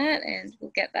a minute and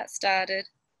we'll get that started.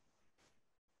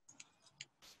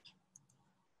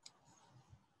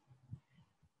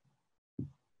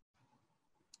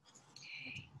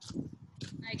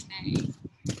 Okay.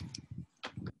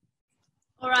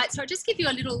 All right, so I'll just give you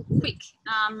a little quick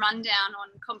rundown on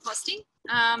composting.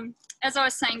 As I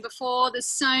was saying before, there's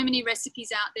so many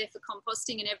recipes out there for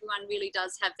composting, and everyone really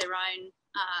does have their own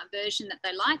version that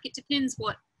they like. It depends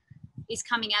what is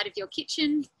coming out of your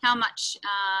kitchen, how much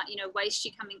waste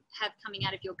you have coming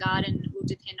out of your garden will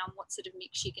depend on what sort of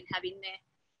mix you can have in there.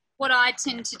 What I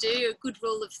tend to do, a good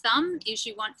rule of thumb, is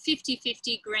you want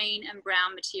 50-50 green and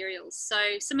brown materials.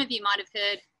 So some of you might have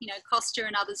heard, Costa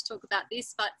and others talk about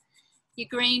this, but your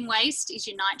green waste is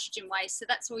your nitrogen waste. So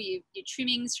that's all your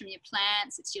trimmings from your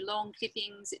plants, it's your lawn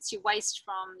clippings, it's your waste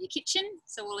from your kitchen,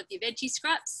 so all of your veggie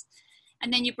scraps.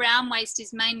 And then your brown waste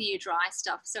is mainly your dry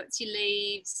stuff. So it's your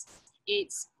leaves,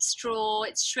 it's straw,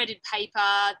 it's shredded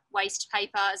paper, waste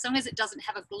paper. As long as it doesn't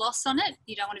have a gloss on it,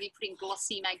 you don't want to be putting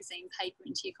glossy magazine paper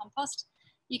into your compost.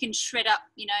 You can shred up,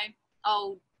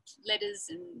 old letters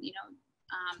and,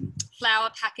 flour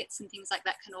packets and things like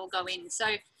that can all go in. So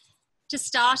to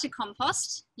start a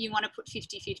compost, you want to put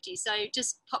 50-50. So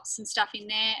just pop some stuff in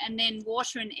there, and then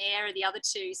water and air are the other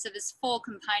two. So there's 4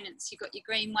 components. You've got your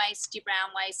green waste, your brown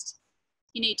waste.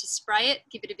 You need to spray it,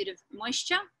 give it a bit of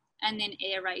moisture, and then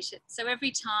aerate it. So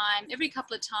every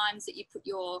couple of times that you put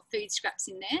your food scraps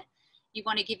in there, you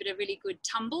want to give it a really good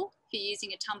tumble if you're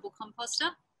using a tumble composter.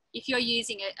 If you're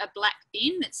using a black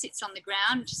bin that sits on the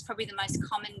ground, which is probably the most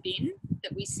common bin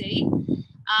that we see,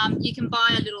 you can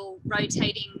buy a little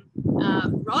rotating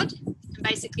rod, and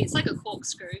basically it's like a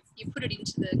corkscrew. You put it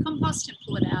into the compost and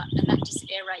pull it out, and that just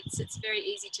aerates. It's very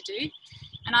easy to do.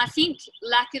 And I think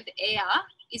lack of air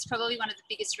is probably one of the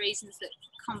biggest reasons that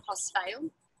composts fail.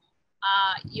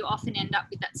 You often end up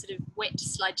with that sort of wet,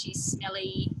 sludgy,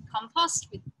 smelly compost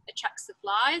which attracts the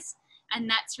flies, and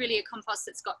that's really a compost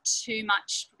that's got too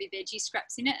much probably veggie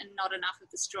scraps in it and not enough of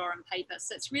the straw and paper.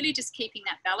 So it's really just keeping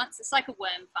that balance. It's like a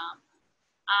worm farm.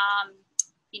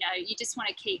 You just want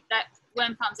to keep that.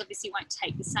 Worm farms obviously won't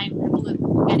take the same level of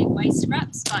organic waste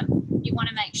scraps, but you want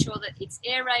to make sure that it's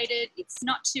aerated, it's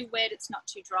not too wet, it's not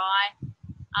too dry,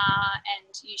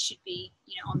 and you should be,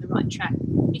 on the right track.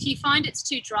 If you find it's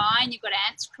too dry and you've got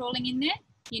ants crawling in there,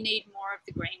 you need more of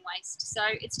the green waste. So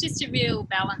it's just a real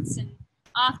balance, and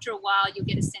after a while you'll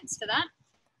get a sense for that.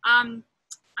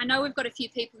 I know we've got a few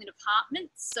people in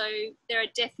apartments, so there are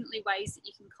definitely ways that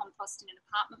you can compost in an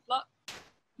apartment block.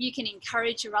 You can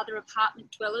encourage your other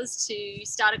apartment dwellers to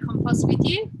start a compost with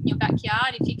you in your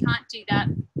backyard. If you can't do that,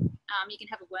 you can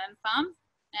have a worm farm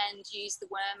and use the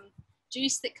worm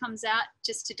juice that comes out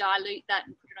just to dilute that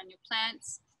and put it on your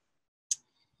plants.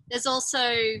 There's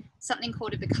also something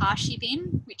called a bokashi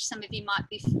bin, which some of you might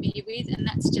be familiar with, and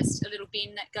that's just a little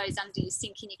bin that goes under your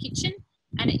sink in your kitchen,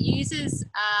 and it uses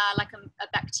like a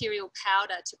bacterial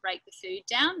powder to break the food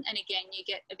down, and again you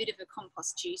get a bit of a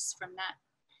compost juice from that.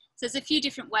 So there's a few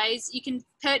different ways. You can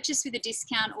purchase with a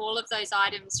discount all of those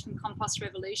items from Compost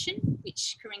Revolution,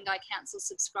 which Ku-ring-gai Council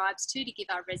subscribes to give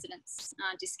our residents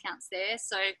discounts there.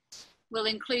 So we'll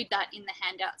include that in the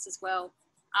handouts as well.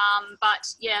 But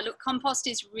yeah, look, compost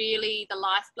is really the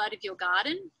lifeblood of your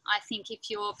garden. I think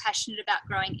if you're passionate about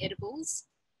growing edibles,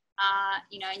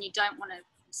 and you don't want to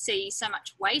see so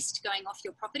much waste going off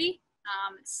your property,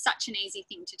 it's such an easy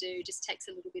thing to do, just takes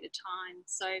a little bit of time.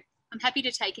 So I'm happy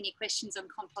to take any questions on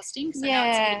composting, because I know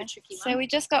it's a bit of a tricky one. So we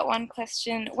just got one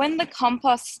question. When the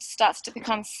compost starts to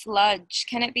become sludge,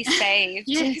 can it be saved?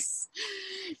 Yes,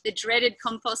 the dreaded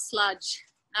compost sludge.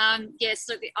 Yes,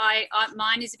 look,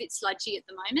 mine is a bit sludgy at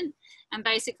the moment, and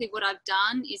basically what I've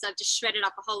done is I've just shredded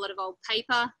up a whole lot of old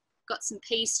paper, got some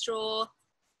pea straw,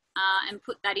 and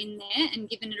put that in there and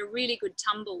given it a really good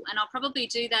tumble. And I'll probably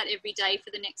do that every day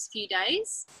for the next few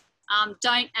days.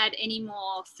 Don't add any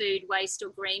more food waste or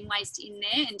green waste in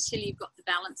there until you've got the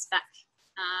balance back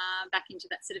into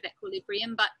that sort of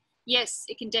equilibrium. But yes,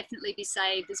 it can definitely be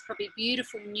saved. There's probably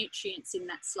beautiful nutrients in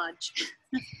that sludge.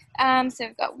 So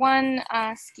we've got one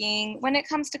asking, when it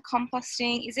comes to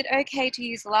composting, is it okay to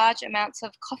use large amounts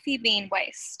of coffee bean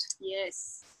waste?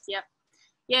 Yes, yep.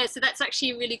 Yeah, so that's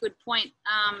actually a really good point.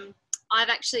 I've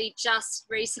actually just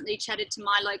recently chatted to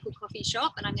my local coffee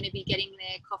shop, and I'm going to be getting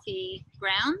their coffee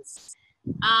grounds.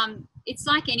 It's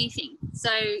like anything. So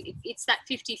it's that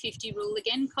 50-50 rule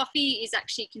again. Coffee is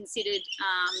actually considered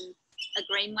a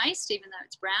green waste, even though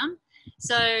it's brown.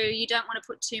 So you don't want to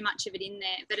put too much of it in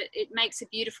there, but it makes a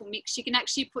beautiful mix. You can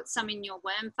actually put some in your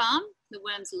worm farm. The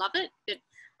worms love it, but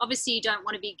obviously you don't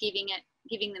want to be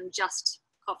giving them just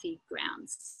coffee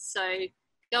grounds. So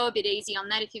go a bit easy on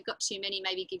that. If you've got too many,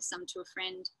 maybe give some to a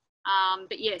friend.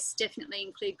 But yes, definitely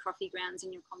include coffee grounds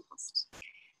in your compost.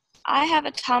 I have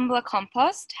a tumbler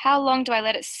compost. How long do I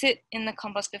let it sit in the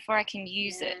compost before I can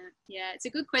use it? Yeah, it's a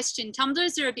good question.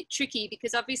 Tumblers are a bit tricky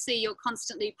because obviously you're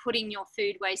constantly putting your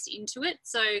food waste into it.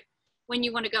 So when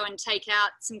you want to go and take out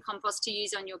some compost to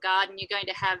use on your garden, you're going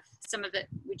to have some of it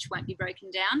which won't be broken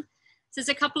down. So there's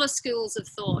a couple of schools of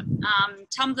thought.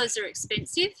 Tumblers are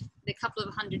expensive. They're a couple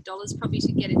of $100 probably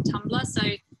to get a tumbler. So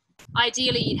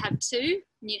ideally you'd have two,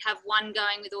 and you'd have one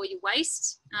going with all your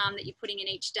waste that you're putting in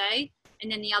each day,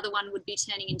 and then the other one would be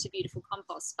turning into beautiful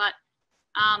compost. But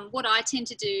what I tend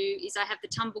to do is I have the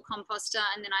tumble composter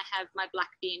and then I have my black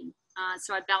bin.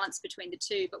 So I balance between the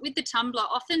two. But with the tumbler,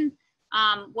 often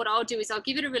what I'll do is I'll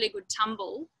give it a really good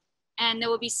tumble, and there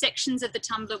will be sections of the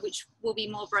tumbler which will be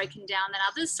more broken down than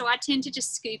others. So I tend to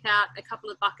just scoop out a couple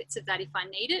of buckets of that if I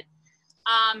need it.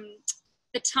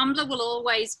 The tumbler will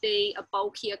always be a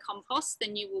bulkier compost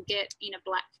than you will get in a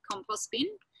black compost bin,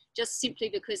 just simply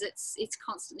because it's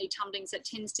constantly tumbling, so it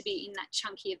tends to be in that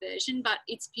chunkier version. But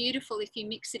it's beautiful if you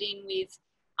mix it in with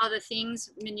other things,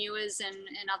 manures and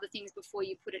other things before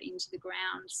you put it into the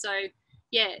ground. So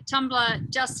yeah, tumbler,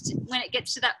 just when it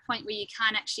gets to that point where you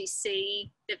can't actually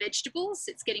see the vegetables,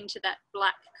 it's getting to that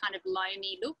black kind of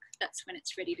loamy look, that's when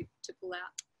it's ready to pull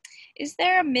out. Is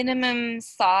there a minimum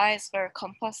size for a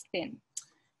compost bin?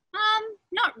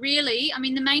 Not really. I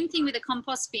mean, the main thing with a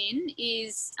compost bin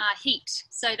is heat.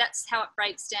 So that's how it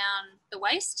breaks down the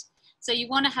waste. So you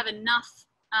want to have enough,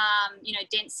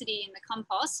 density in the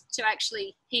compost to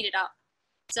actually heat it up.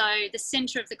 So the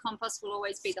center of the compost will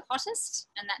always be the hottest,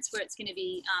 and that's where it's going to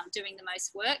be doing the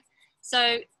most work.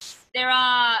 So there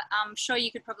are, I'm sure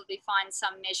you could probably find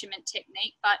some measurement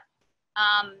technique, but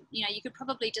you could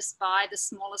probably just buy the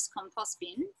smallest compost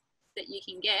bin that you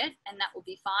can get, and that will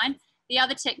be fine. The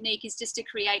other technique is just to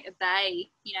create a bay,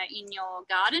 in your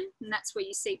garden, and that's where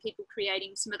you see people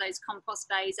creating some of those compost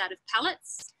bays out of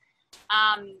pallets.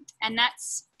 And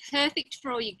that's perfect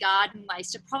for all your garden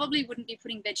waste. I probably wouldn't be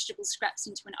putting vegetable scraps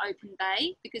into an open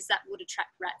bay because that would attract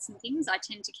rats and things. I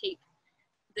tend to keep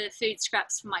the food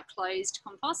scraps for my closed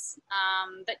compost.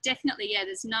 But definitely, yeah,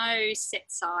 there's no set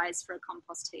size for a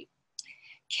compost heap.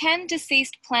 Can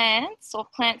deceased plants or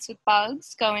plants with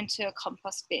bugs go into a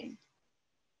compost bin?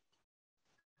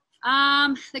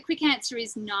 The quick answer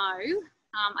is no.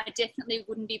 I definitely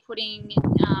wouldn't be putting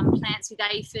plants with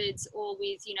aphids or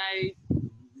with,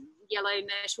 yellow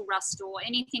myrtle rust or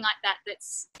anything like that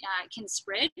that's can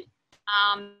spread,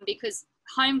 because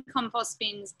home compost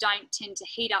bins don't tend to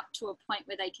heat up to a point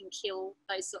where they can kill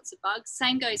those sorts of bugs.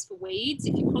 Same goes for weeds.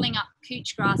 If you're pulling up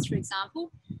couch grass, for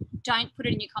example, don't put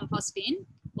it in your compost bin.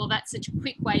 Well, that's a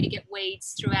quick way to get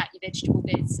weeds throughout your vegetable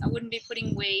beds. I wouldn't be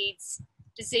putting weeds,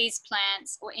 diseased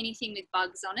plants or anything with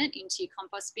bugs on it into your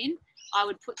compost bin. I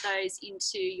would put those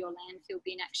into your landfill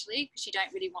bin actually, because you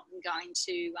don't really want them going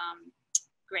to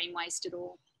green waste at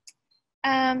all.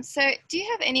 So do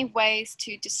you have any ways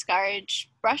to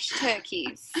discourage brush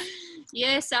turkeys?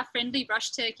 Yes, our friendly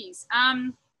brush turkeys.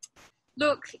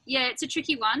 Look, yeah, it's a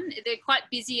tricky one. They're quite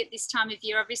busy at this time of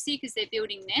year, obviously, because they're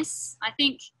building nests. I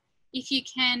think if you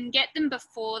can get them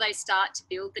before they start to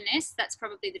build the nest, that's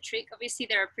probably the trick. Obviously,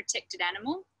 they're a protected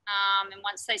animal. And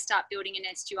once they start building a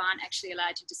nest, you aren't actually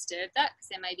allowed to disturb that because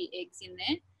there may be eggs in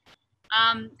there.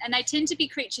 And they tend to be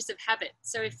creatures of habit.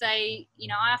 So if they,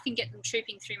 I often get them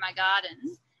trooping through my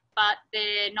garden, but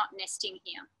they're not nesting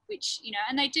here, which,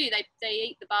 and they do, they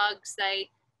eat the bugs, they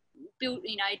build,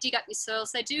 dig up your soil.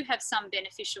 So they do have some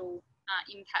beneficial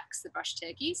impacts, the brush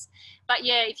turkeys. But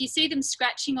yeah, if you see them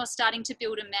scratching or starting to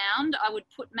build a mound, I would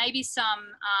put maybe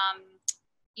some,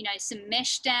 some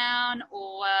mesh down,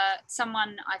 or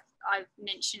someone I've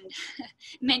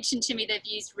mentioned to me they've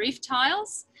used roof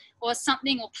tiles or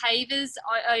something, or pavers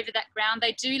over that ground.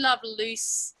 They do love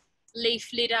loose leaf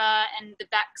litter and the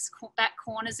back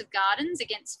corners of gardens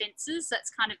against fences. That's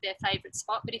kind of their favourite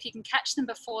spot. But if you can catch them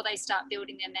before they start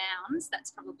building their mounds,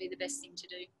 that's probably the best thing to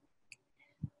do.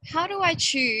 How do I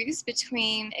choose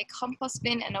between a compost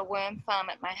bin and a worm farm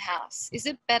at my house? Is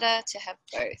it better to have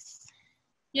both?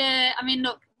 Yeah, I mean,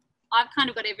 look, I've kind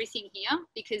of got everything here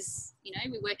because,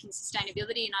 we work in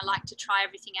sustainability and I like to try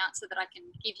everything out so that I can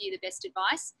give you the best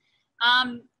advice.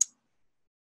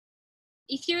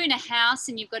 If you're in a house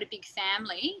and you've got a big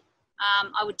family,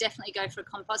 I would definitely go for a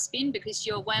compost bin because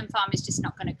your worm farm is just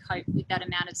not going to cope with that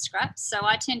amount of scraps. So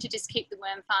I tend to just keep the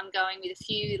worm farm going with a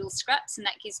few little scraps, and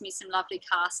that gives me some lovely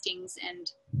castings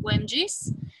and worm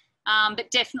juice. But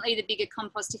definitely the bigger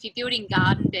compost, if you're building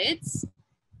garden beds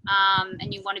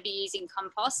and you want to be using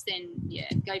compost, then yeah,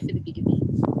 go for the bigger bin.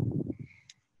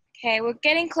 Okay, we're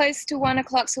getting close to 1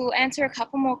 o'clock, so we'll answer a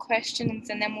couple more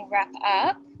questions and then we'll wrap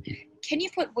up. Can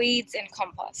you put weeds in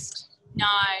compost? No,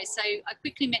 so I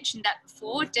quickly mentioned that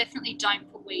before. Definitely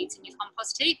don't put weeds in your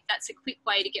compost heap. That's a quick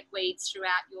way to get weeds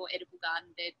throughout your edible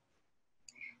garden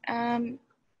bed.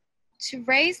 To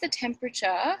raise the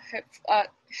temperature,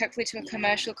 hopefully to a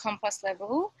commercial compost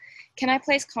level, can I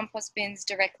place compost bins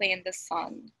directly in the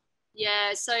sun?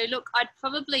 Yeah, so look,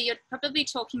 you're probably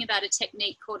talking about a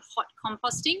technique called hot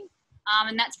composting.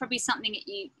 And that's probably something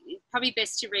that probably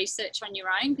best to research on your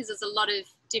own, because there's a lot of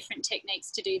different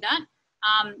techniques to do that.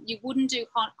 You wouldn't do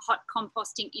hot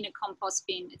composting in a compost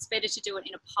bin. It's better to do it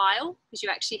in a pile, because you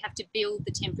actually have to build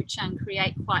the temperature and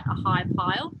create quite a high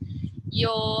pile.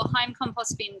 Your home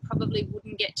compost bin probably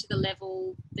wouldn't get to the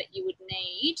level that you would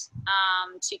need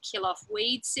to kill off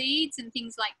weed seeds and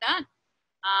things like that.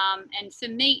 And for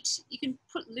meat, you can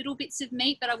put little bits of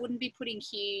meat, but I wouldn't be putting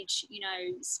huge,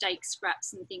 steak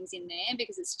scraps and things in there,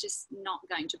 because it's just not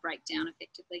going to break down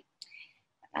effectively.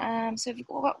 So we've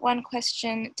got one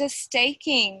question. Does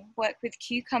staking work with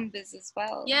cucumbers as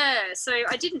well? Yeah, so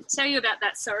I didn't tell you about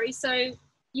that, sorry. So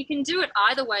you can do it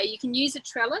either way. You can use a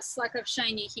trellis like I've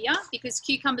shown you here, because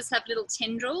cucumbers have little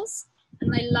tendrils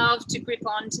and they love to grip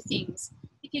onto things.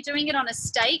 If you're doing it on a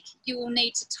stake, you will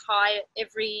need to tie it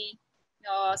every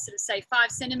sort of say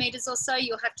 5 centimeters or so.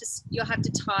 You'll have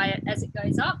to tie it as it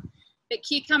goes up. But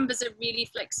cucumbers are really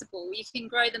flexible. You can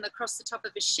grow them across the top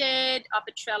of a shed, up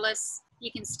a trellis.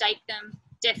 You can stake them,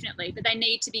 definitely, but they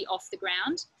need to be off the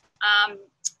ground.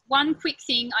 One quick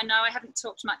thing, I know I haven't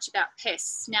talked much about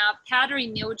pests. Now, powdery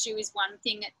mildew is one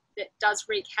thing that does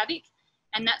wreak havoc,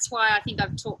 and that's why I think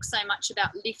I've talked so much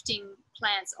about lifting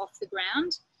plants off the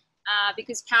ground.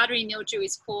 Because powdery mildew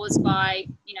is caused by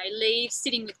leaves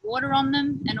sitting with water on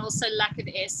them, and also lack of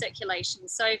air circulation.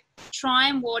 So try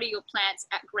and water your plants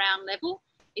at ground level.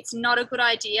 It's not a good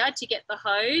idea to get the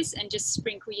hose and just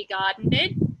sprinkle your garden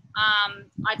bed.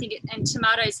 I think and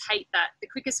tomatoes hate that. The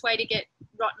quickest way to get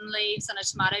rotten leaves on a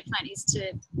tomato plant is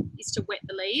to wet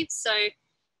the leaves. So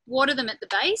water them at the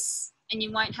base, and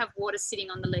you won't have water sitting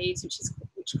on the leaves,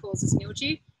 which causes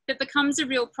mildew. If it becomes a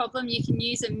real problem, you can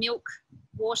use a milk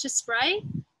water spray.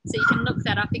 So you can look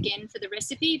that up again for the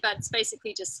recipe, but it's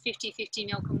basically just 50-50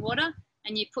 milk and water,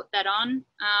 and you put that on.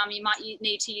 You might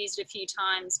need to use it a few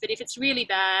times, but if it's really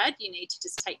bad, you need to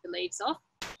just take the leaves off.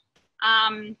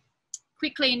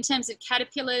 Quickly, in terms of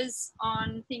caterpillars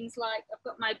on things like, I've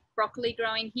got my broccoli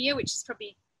growing here, which is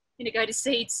probably going to go to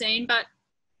seed soon, but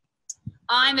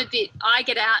I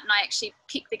get out and I actually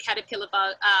pick the caterpillar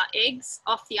eggs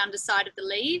off the underside of the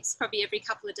leaves probably every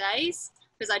couple of days,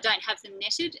 because I don't have them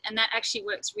netted, and that actually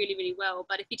works really, really well.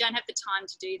 But if you don't have the time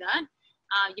to do that,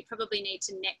 you probably need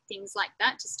to net things like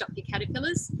that to stop your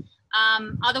caterpillars.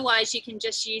 Otherwise, you can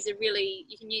just use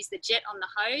the jet on the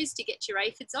hose to get your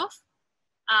aphids off.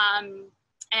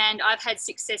 And I've had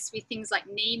success with things like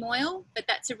neem oil, but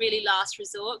that's a really last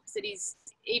resort, because it is,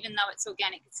 even though it's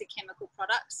organic, it's a chemical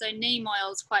product. So neem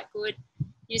oil is quite good.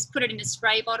 You just put it in a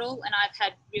spray bottle, and I've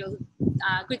had real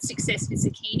good success with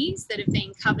zucchinis that have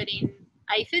been covered in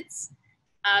aphids,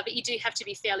 but you do have to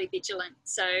be fairly vigilant.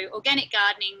 So organic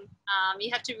gardening,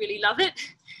 you have to really love it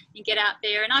and get out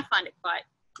there, and I find it quite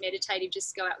meditative,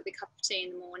 just go out with a cup of tea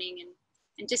in the morning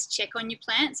and just check on your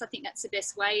plants. I think that's the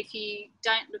best way. If you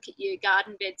don't look at your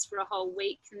garden beds for a whole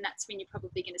week, then that's when you're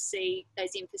probably going to see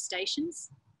those infestations.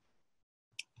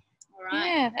 All right.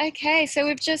 Yeah, okay, so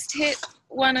we've just hit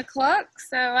 1 o'clock,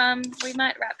 so we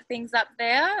might wrap things up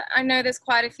there. I know there's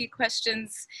quite a few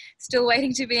questions still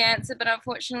waiting to be answered, but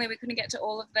unfortunately we couldn't get to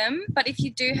all of them. But if you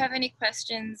do have any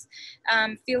questions,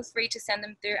 feel free to send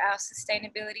them through our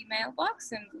sustainability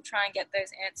mailbox, and we'll try and get those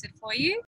answered for you.